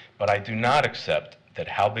crimes. But I do not accept that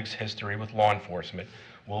Halbig's history with law enforcement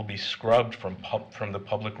will be scrubbed from the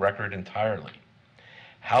public record entirely.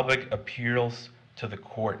 Halbig appeals to the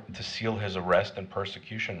court to seal his arrest and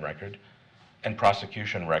prosecution record.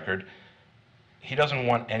 He doesn't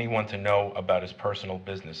want anyone to know about his personal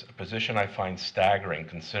business, a position I find staggering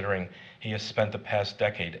considering he has spent the past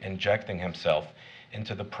decade injecting himself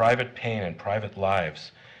into the private pain and private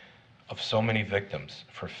lives of so many victims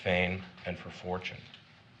for fame and for fortune.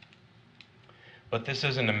 But this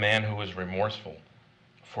isn't a man who is remorseful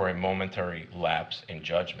for a momentary lapse in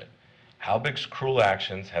judgment. Halbig's cruel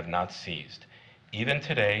actions have not ceased. Even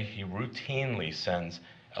today, he routinely sends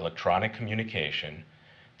electronic communication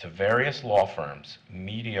to various law firms,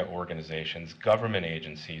 media organizations, government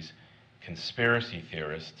agencies, conspiracy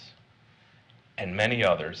theorists, and many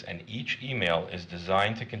others, and each email is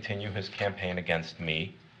designed to continue his campaign against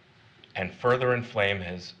me and further inflame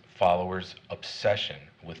his followers' obsession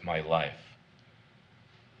with my life.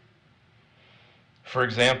 For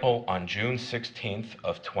example, on June 16th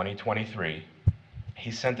of 2023, he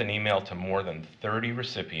sent an email to more than 30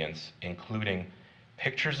 recipients, including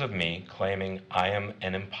pictures of me claiming I am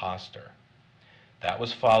an imposter. That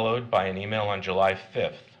was followed by an email on July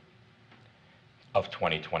 5th of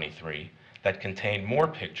 2023 that contained more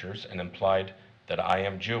pictures and implied that I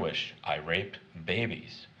am Jewish, I rape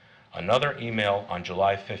babies. Another email on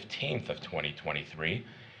July 15th of 2023,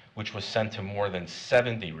 which was sent to more than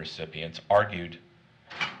 70 recipients, argued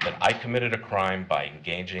that I committed a crime by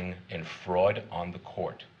engaging in fraud on the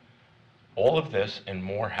court. All of this and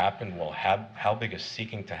more happened while Halbig is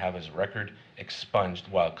seeking to have his record expunged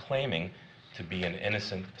while claiming to be an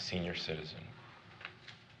innocent senior citizen.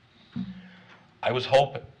 I was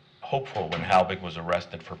hopeful when Halbig was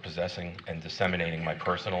arrested for possessing and disseminating my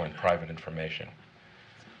personal and private information.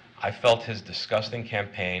 I felt his disgusting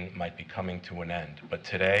campaign might be coming to an end, but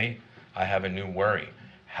today I have a new worry.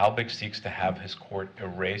 Halbig seeks to have his court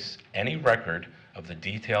erase any record of the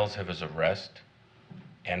details of his arrest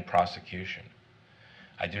and prosecution.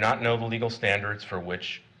 I do not know the legal standards for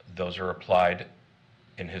which those are applied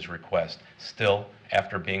in his request. Still,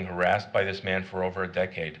 after being harassed by this man for over a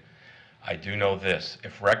decade, I do know this: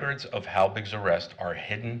 if records of Halbig's arrest are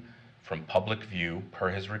hidden from public view per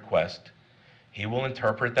his request, he will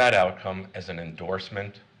interpret that outcome as an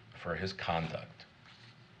endorsement for his conduct.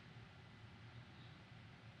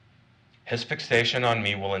 His fixation on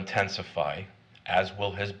me will intensify, as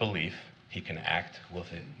will his belief he can act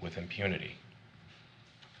with impunity.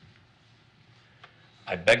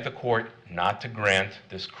 I beg the court not to grant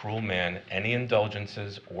this cruel man any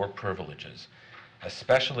indulgences or privileges,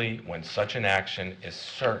 especially when such an action is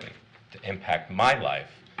certain to impact my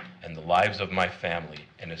life and the lives of my family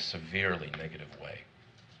in a severely negative way.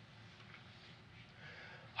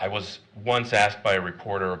 I was once asked by a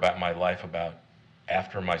reporter about my life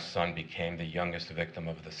after my son became the youngest victim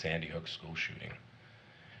of the Sandy Hook school shooting.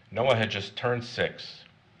 Noah had just turned 6.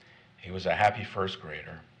 He was a happy first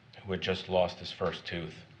grader who had just lost his first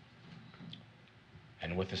tooth,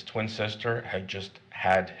 and with his twin sister had just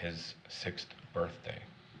had his 6th birthday.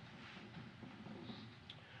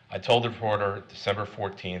 I told the reporter December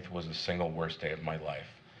 14th was the single worst day of my life,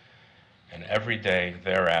 and every day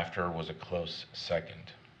thereafter was a close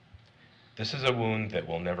second. This is a wound that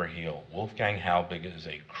will never heal. Wolfgang Halbig is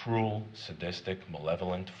a cruel, sadistic,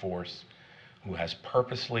 malevolent force who has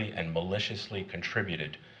purposely and maliciously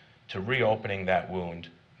contributed to reopening that wound,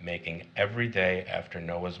 making every day after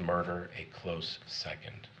Noah's murder a close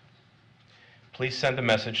second. Please send a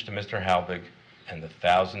message to Mr. Halbig and the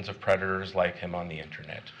thousands of predators like him on the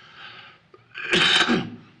internet.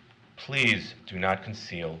 Please do not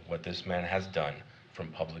conceal what this man has done from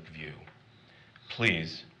public view.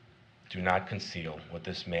 Please do not conceal what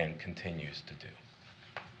this man continues to do.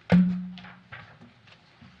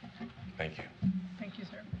 Thank you. Thank you,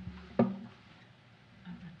 sir.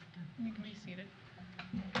 You can be seated.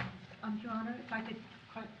 Your Honor, if I could...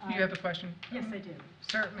 You have a question? Yes, I do.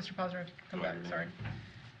 Sir, Mr. Pozner, come back, sorry.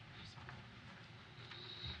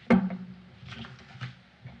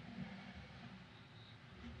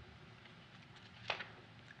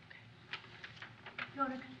 Your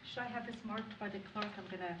Honor, should I have this marked by the clerk? I'm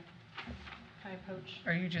going to try and poach.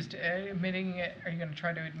 Are you just admitting it, are you going to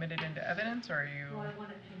try to admit it into evidence, or are you? Well, I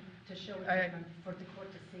wanted to show it I- to them for the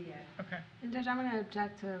court to see it. Okay. And Judge, I'm going to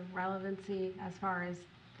object to relevancy as far as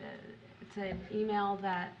it's an email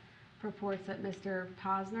that purports that Mr.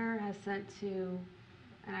 Pozner has sent to,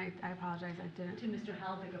 and I apologize, I didn't. To Mr.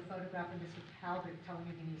 Halbig, a photograph of Mr. Halbig telling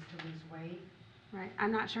him he needs to lose weight. Right.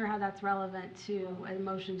 I'm not sure how that's relevant to a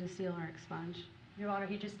motion to seal or expunge. Your Honor,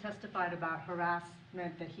 he just testified about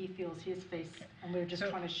harassment that he feels he's faced, and we were just So,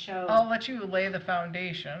 trying to show. I'll let you lay the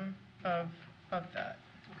foundation of that.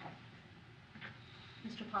 Okay.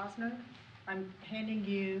 Mr. Posner, I'm handing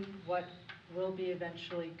you what will be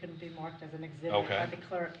eventually going to be marked as an exhibit Okay. by the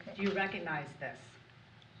clerk. Do you recognize this?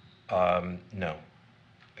 No.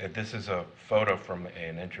 This is a photo from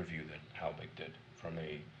an interview that Halbig did from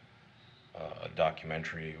a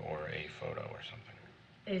documentary or a photo or something.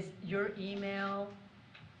 Is your email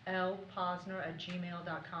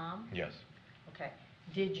lposner@gmail.com? Yes. Okay.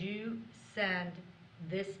 Did you send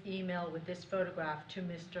this email with this photograph to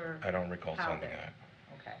Mr. I don't recall sending Halbig? that.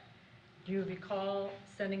 Okay. Do you recall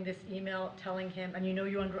sending this email telling him, and you know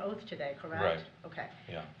you're under oath today, correct? Right. Okay.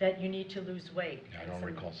 Yeah. That you need to lose weight? I don't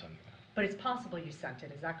recall sending that. But it's possible you sent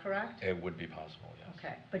it, is that correct? It would be possible, yes.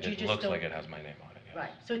 Okay, but you It just looks don't- like it has my name on it, yes.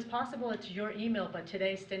 Right, so it's possible it's your email, but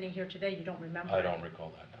today, standing here today, you don't remember I it? don't recall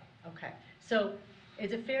that, no. Okay, so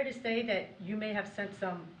is it fair to say that you may have sent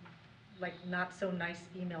some, like, not so nice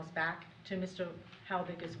emails back to Mr.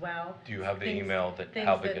 Halbig as well? Do you have the Things- email that things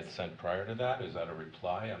Halbig that- had sent prior to that? Is that a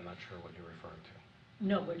reply? I'm not sure what you're referring to.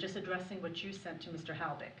 No, we're just addressing what you sent to Mr.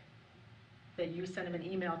 Halbig. That you sent him an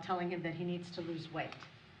email telling him that he needs to lose weight.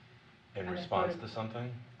 In And I response thought to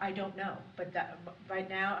something? I don't know, but that, right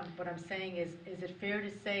now, what I'm saying is it fair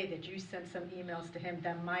to say that you sent some emails to him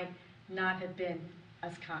that might not have been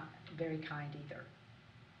as very kind either?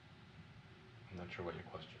 I'm not sure what your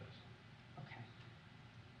question is. Okay.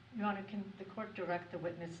 Your Honor, can the court direct the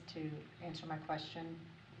witness to answer my question?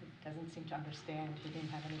 He doesn't seem to understand. He didn't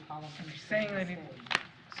have any problem Saying understanding that the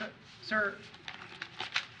he, state. sir,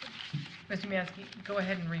 Mr. Umansky, go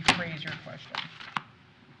ahead and rephrase your question.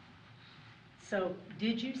 So,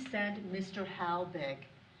 did you send Mr. Halbig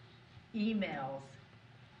emails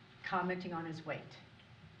commenting on his weight?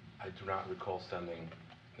 I do not recall sending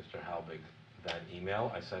Mr. Halbig that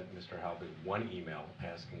email. I sent Mr. Halbig one email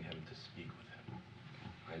asking him to speak with him.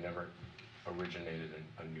 I never originated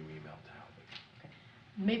a new email to Halbig. Okay.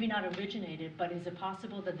 Maybe not originated, but is it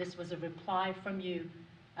possible that this was a reply from you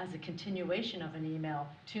as a continuation of an email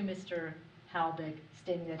to Mr. Halbig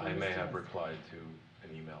stating that he I was may have doing- replied to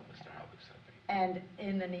an email Mr. Halbig sent me. And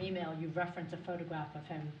in an email, you reference a photograph of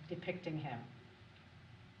him depicting him.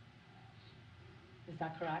 Is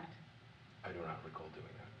that correct? I do not recall doing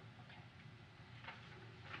that.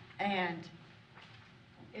 Okay. And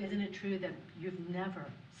isn't it true that you've never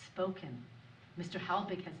spoken? Mr.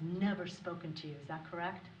 Halbig has never spoken to you, is that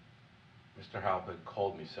correct? Mr. Halbig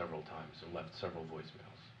called me several times and left several voicemails.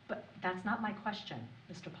 But that's not my question,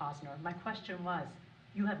 Mr. Posner. My question was,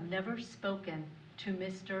 you have never spoken to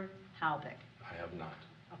Mr. Halbig. I have not.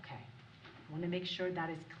 Okay. I want to make sure that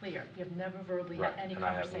is clear. You have never verbally Right, had any and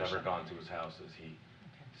I have conversation. never gone to his house as he Okay.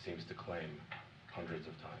 seems to claim hundreds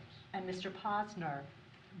of times. And Mr. Posner,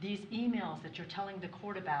 these emails that you're telling the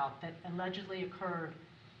court about that allegedly occurred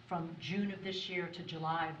from June of this year to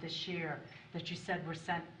July of this year, that you said were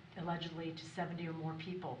sent allegedly to 70 or more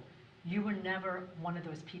people, you were never one of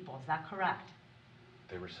those people, is that correct?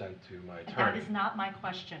 They were sent to my That attorney. is not my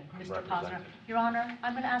question, I'm Mr. Posner. represented. Your Honor,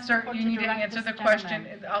 I'm going to ask the Sir, court you to need to direct answer this the question.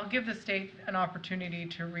 gentleman. I'll give the state an opportunity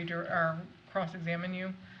to or cross-examine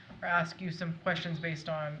you or ask you some questions based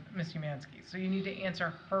on Ms. Umansky. So you need to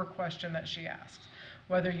answer her question that she asks.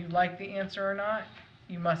 Whether you like the answer or not,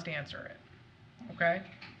 you must answer it. Okay?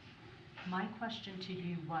 My question to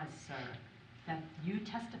you was, sir, that you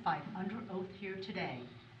testified under oath here today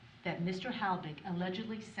that Mr. Halbig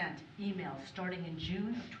allegedly sent emails starting in June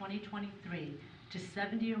of 2023 to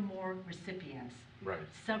 70 or more recipients. Right.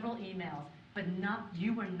 Several emails, but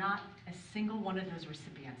you were not a single one of those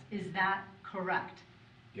recipients. Is that correct?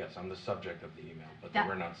 Yes, I'm the subject of the email, but That- they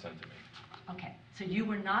were not sent to me. Okay, so you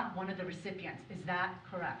were not one of the recipients. Is that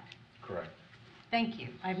correct? Correct. Thank you.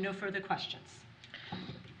 I have no further questions.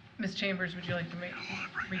 Ms. Chambers, would you like to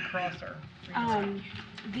recross her?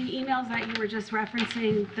 The emails that you were just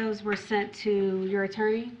referencing, those were sent to your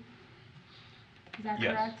attorney? Is that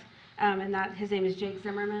Yes. correct? And that, his name is Jake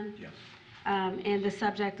Zimmerman? Yes. And the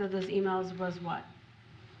subject of those emails was what?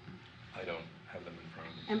 I don't have them in front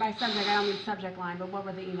of me. And by subject, I don't mean subject line, but what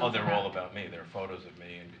were the emails Oh, they're all about? about me. They're photos of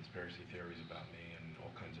me and conspiracy theories about me and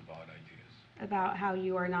all kinds of odd ideas. About how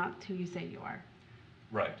you are not who you say you are.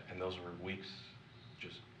 Right, and those were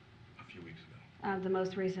just a few weeks ago. The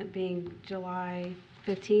most recent being July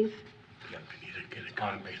 15th? Yes.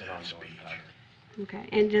 It's an ongoing pattern. Okay.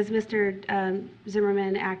 And does Mr.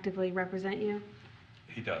 Zimmerman actively represent you?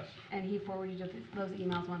 He does, And he forwarded you those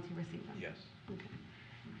emails once he received them? yes. Okay.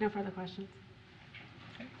 No further questions?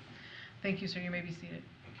 Thank you, sir. You may be seated.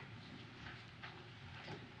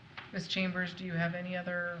 Ms. Chambers, do you have any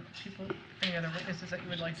other witnesses that you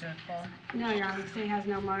would like to call? No, Your Honor, the state has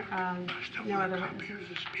no other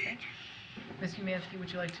witnesses. Ms. Umansky,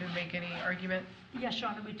 would you like to make any argument? Yes, Your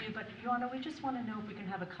Honor, we do, but Your Honor, we just want to know if we can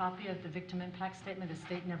have a copy of the victim impact statement. The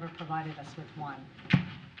state never provided us with one.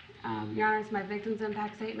 Your Honor, it's my victim's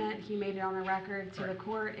impact statement. He made it on the record to the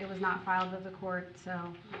court. It was not filed with the court, so.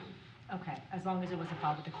 Okay, as long as it wasn't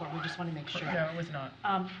filed with the court, we just want to make sure. No, it was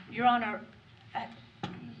not. Your Honor,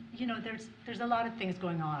 you know, there's a lot of things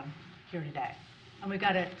going on here today, and we've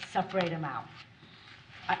got to separate them out.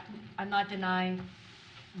 I'm not denying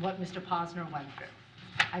what Mr. Pozner went through.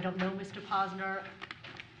 I don't know Mr. Pozner.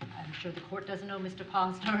 I'm sure the court doesn't know Mr.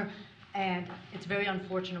 Pozner, and it's very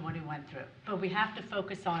unfortunate what he went through. But we have to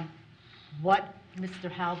focus on what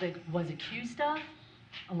Mr. Halbig was accused of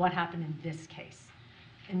and what happened in this case.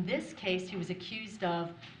 In this case, he was accused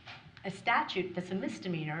of a statute that's a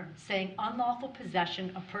misdemeanor saying unlawful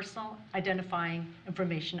possession of personal identifying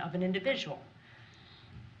information of an individual.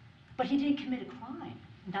 But he didn't commit a crime.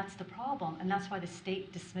 And that's the problem, and that's why the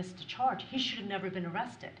state dismissed the charge. He should have never been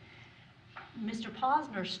arrested. Mr.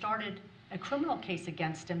 Pozner started a criminal case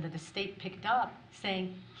against him that the state picked up,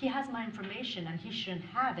 saying he has my information and he shouldn't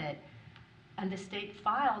have it. And the state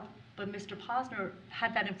filed, but Mr. Pozner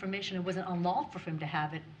had that information. It wasn't unlawful for him to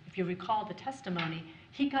have it. If you recall the testimony,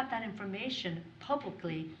 he got that information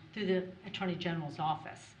publicly through the Attorney General's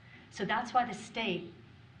office. So that's why the state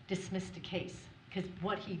dismissed the case, because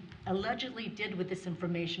what he allegedly did with this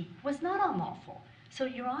information was not unlawful. So,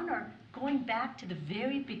 Your Honor, going back to the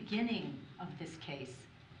very beginning of this case,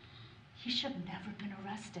 he should have never been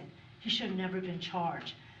arrested. He should have never been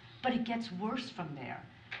charged. But it gets worse from there.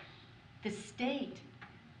 The state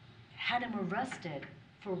had him arrested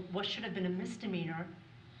for what should have been a misdemeanor,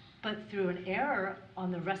 but through an error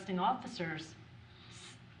on the arresting officers,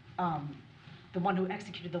 the one who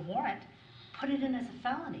executed the warrant, put it in as a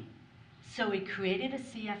felony. So he created a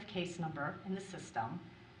CF case number in the system,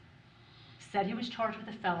 said he was charged with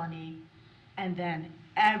a felony, and then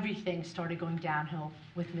everything started going downhill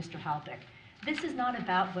with Mr. Halbig. This is not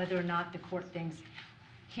about whether or not the court thinks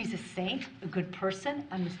he's a saint, a good person,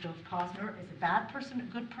 and Mr. Pozner is a bad person,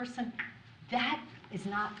 a good person. That is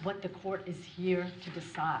not what the court is here to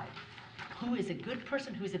decide. Who is a good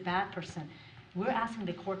person, who is a bad person? We're asking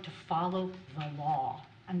the court to follow the law.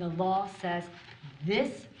 And the law says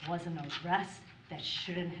this was an arrest that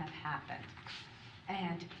shouldn't have happened.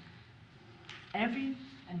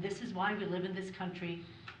 And this is why we live in this country,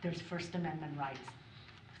 there's First Amendment rights.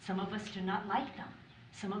 Some of us do not like them.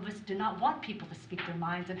 Some of us do not want people to speak their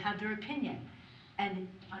minds and have their opinion. And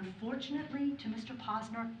unfortunately, to Mr.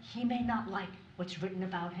 Pozner, he may not like what's written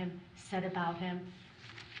about him, said about him.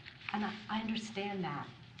 And I understand that.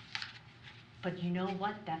 But you know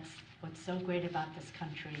what? That's what's so great about this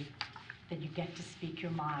country, that you get to speak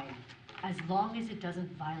your mind, as long as it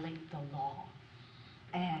doesn't violate the law.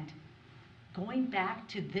 And going back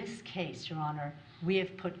to this case, Your Honor, we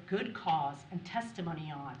have put good cause and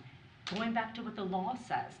testimony on. Going back to what the law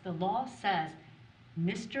says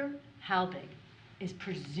Mr. Halbig is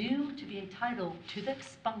presumed to be entitled to the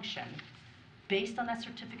expunction based on that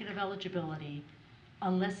certificate of eligibility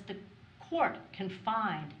unless the court can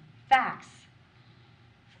find facts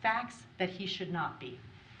that he should not be.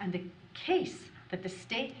 And the case that the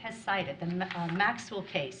state has cited, the Maxwell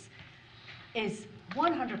case, is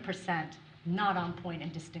 100% not on point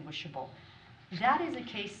and distinguishable. That is a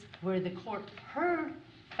case where the court heard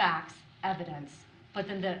facts, evidence, but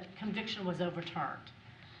then the conviction was overturned.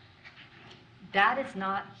 That is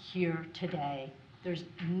not here today. There's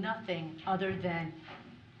nothing other than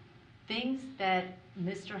things that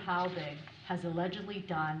Mr. Halbig has allegedly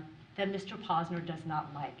done that Mr. Pozner does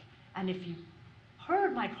not like. And if you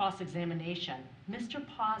heard my cross-examination, Mr.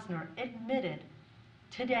 Pozner admitted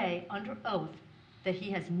today under oath that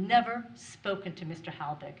he has never spoken to Mr.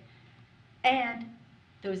 Halbig. And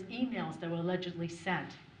those emails that were allegedly sent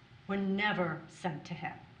were never sent to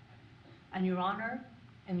him. And Your Honor,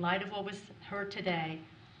 in light of what was heard today,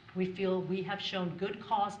 we feel we have shown good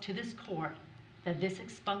cause to this court that this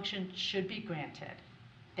expunction should be granted.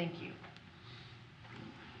 Thank you.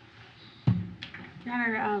 Your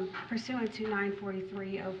Honor, pursuant to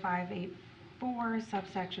 943-0584,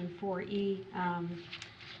 subsection 4E,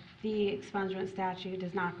 the expungement statute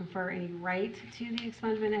does not confer any right to the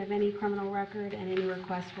expungement of any criminal record, and any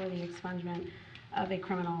request for the expungement of a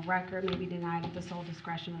criminal record may be denied at the sole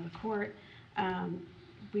discretion of the court.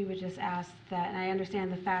 We would just ask that, and I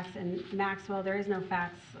understand the facts in Maxwell, there is no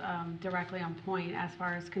facts directly on point as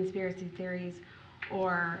far as conspiracy theories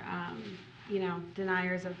or,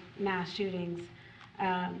 deniers of mass shootings.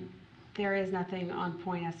 there is nothing on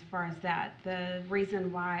point as far as that. The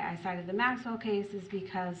reason why I cited the Maxwell case is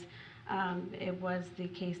because it was the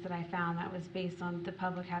case that I found that was based on the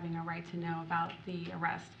public having a right to know about the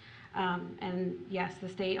arrest. And yes, the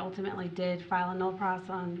state ultimately did file a null pros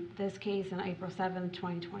on this case on April 7th,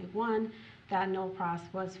 2021. That null pros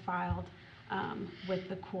was filed with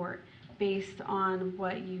the court. Based on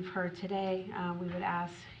what you've heard today, we would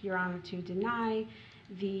ask Your Honor to deny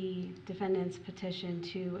the defendant's petition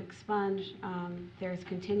to expunge. There's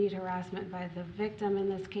continued harassment by the victim in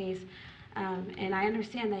this case. And I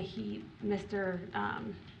understand that Mr.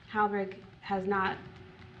 Halbig has not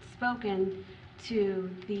spoken to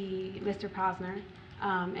Mr. Pozner,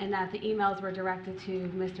 and that the emails were directed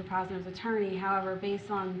to Mr. Pozner's attorney. However,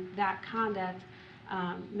 based on that conduct,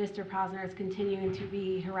 Mr. Pozner is continuing to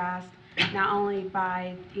be harassed, not only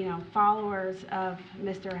by followers of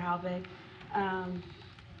Mr. Halbig,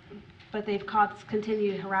 but they've caused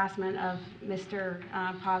continued harassment of Mr.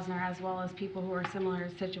 Pozner, as well as people who are similar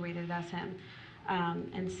situated as him.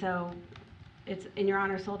 And so it's in Your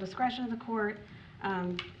Honor's sole discretion of the court,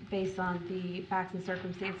 based on the facts and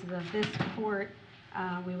circumstances of this court,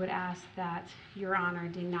 we would ask that Your Honor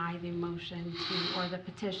deny the motion or the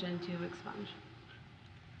petition to expunge.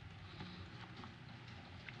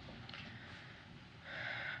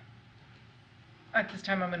 At this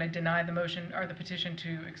time, I'm going to deny the motion or the petition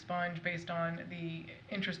to expunge based on the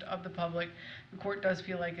interest of the public. The court does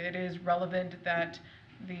feel like it is relevant that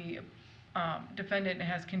the defendant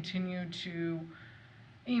has continued to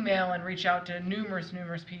email and reach out to numerous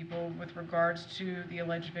people with regards to the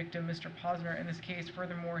alleged victim, Mr. Pozner, in this case.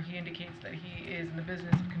 Furthermore, he indicates that he is in the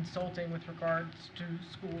business of consulting with regards to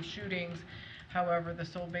school shootings. However, the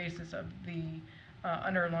sole basis of the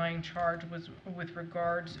underlying charge was with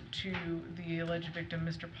regards to the alleged victim,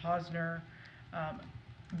 Mr. Pozner,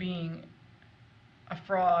 being a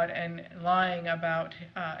fraud and lying about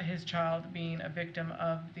his child being a victim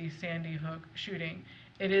of the Sandy Hook shooting.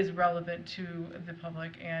 It is relevant to the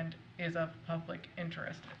public and is of public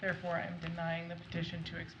interest. Therefore, I am denying the petition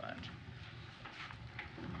to expunge.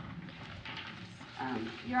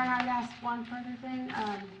 Your Honor, I would ask one further thing.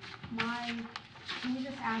 Can you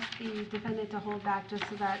just ask the defendant to hold back just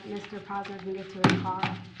so that Mr. Pozner can get to his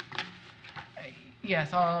car?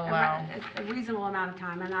 Yes, I'll allow. A reasonable amount of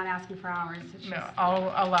time. I'm not asking for hours. It's No, just,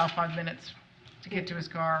 I'll allow 5 minutes to get to his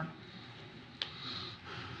car.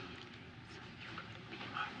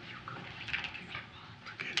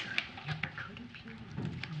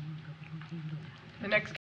 The next